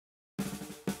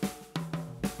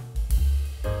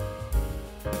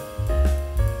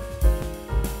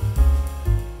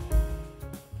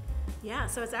Yeah,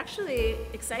 so it's actually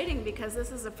exciting because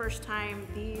this is the first time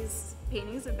these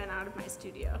paintings have been out of my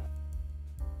studio.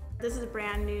 This is a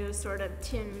brand new sort of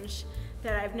tinge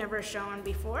that I've never shown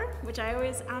before, which I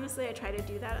always, honestly, I try to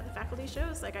do that at the faculty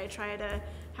shows. Like I try to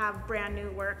have brand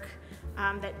new work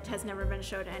that has never been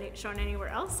shown anywhere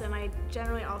else, and I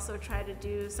generally also try to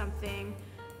do something,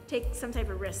 take some type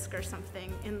of risk or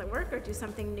something in the work or do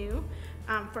something new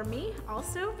for me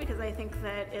also, because I think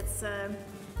that it's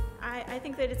I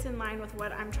think that it's in line with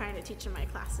what I'm trying to teach in my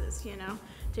classes, you know,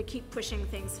 to keep pushing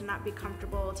things, to not be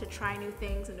comfortable, to try new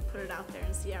things and to put it out there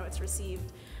and see how it's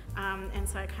received. And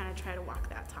so I kind of try to walk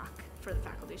that talk for the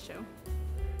faculty show.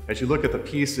 As you look at the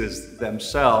pieces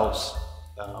themselves,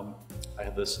 I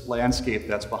have this landscape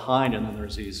that's behind, and then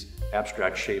there's these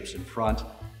abstract shapes in front.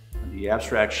 And the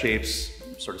abstract shapes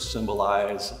sort of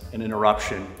symbolize an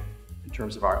interruption in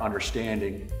terms of our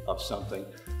understanding of something.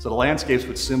 So the landscapes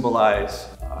would symbolize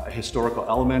a historical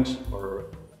element or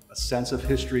a sense of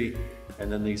history,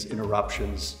 and then these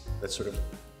interruptions that sort of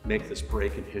make this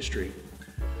break in history.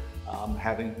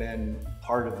 Having been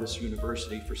part of this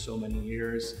university for so many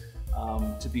years,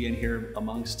 to be in here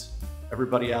amongst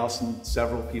everybody else, and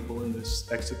several people in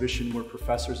this exhibition were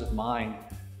professors of mine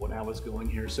when I was going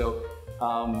here. So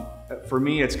for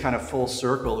me, it's kind of full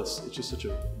circle. It's just such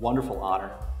a wonderful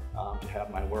honor to have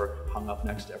my work hung up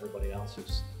next to everybody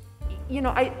else's. You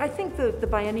know, I think the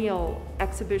biennial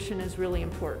exhibition is really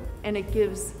important, and it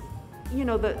gives, you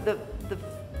know,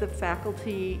 the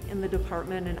faculty in the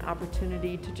department an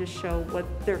opportunity to just show what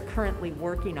they're currently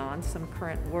working on, some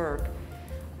current work,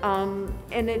 and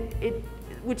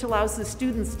which allows the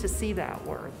students to see that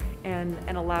work and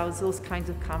allows those kinds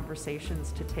of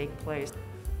conversations to take place.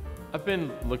 I've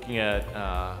been looking at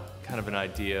kind of an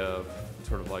idea of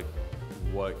sort of like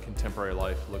what contemporary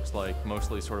life looks like,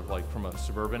 mostly sort of like from a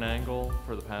suburban angle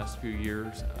for the past few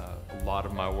years. A lot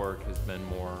of my work has been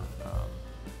more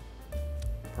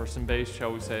person-based,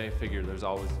 shall we say. I figure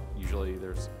usually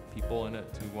there's people in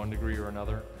it to one degree or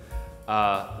another.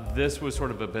 This was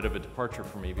sort of a bit of a departure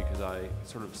for me because I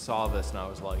sort of saw this and I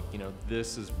was like, you know,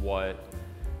 this is what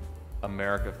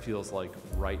America feels like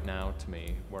right now to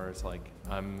me, where it's like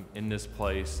I'm in this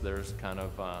place, there's kind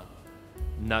of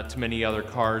not too many other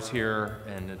cars here,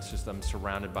 and it's just I'm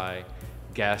surrounded by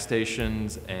gas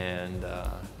stations, and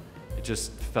it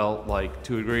just felt like,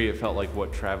 to a degree, it felt like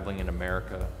what traveling in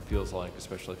America feels like,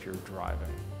 especially if you're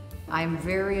driving. I'm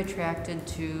very attracted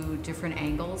to different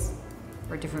angles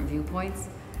or different viewpoints.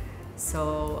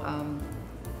 So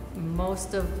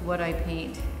most of what I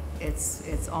paint,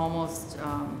 it's almost,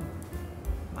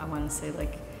 I want to say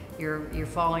like you're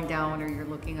falling down or you're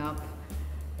looking up.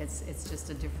 It's just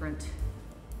a different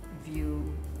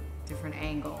view, different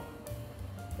angle.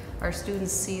 Our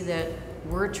students see that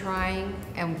we're trying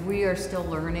and we are still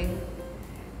learning,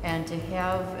 and to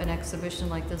have an exhibition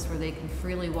like this where they can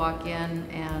freely walk in,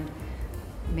 and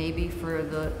maybe for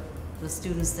the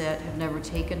students that have never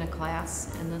taken a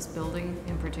class in this building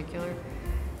in particular,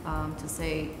 to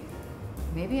say,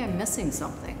 maybe I'm missing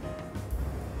something.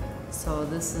 So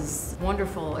this is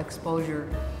wonderful exposure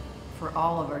for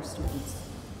all of our students.